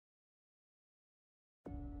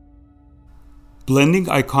Blending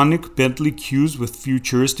iconic Bentley cues with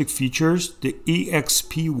futuristic features, the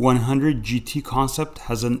EXP 100 GT concept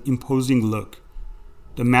has an imposing look.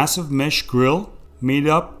 The massive mesh grille, made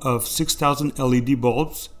up of 6,000 LED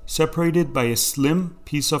bulbs separated by a slim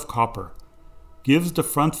piece of copper, gives the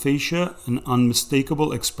front fascia an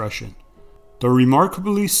unmistakable expression. The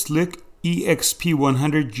remarkably slick EXP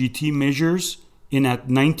 100 GT measures in at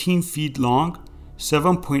 19 feet long,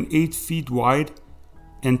 7.8 feet wide,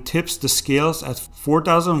 and tips the scales at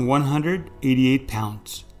 4,188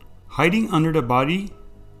 pounds. Hiding under the body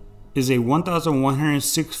is a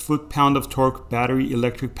 1,106 foot-pound of torque battery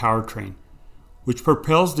electric powertrain, which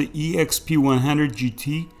propels the EXP 100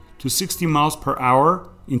 GT to 60 miles per hour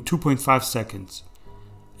in 2.5 seconds,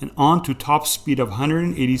 and on to top speed of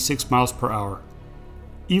 186 miles per hour.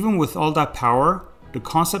 Even with all that power, the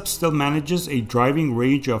concept still manages a driving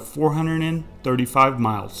range of 435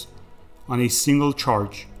 miles on a single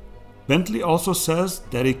charge. Bentley also says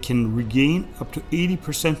that it can regain up to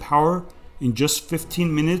 80% power in just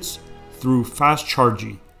 15 minutes through fast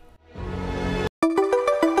charging.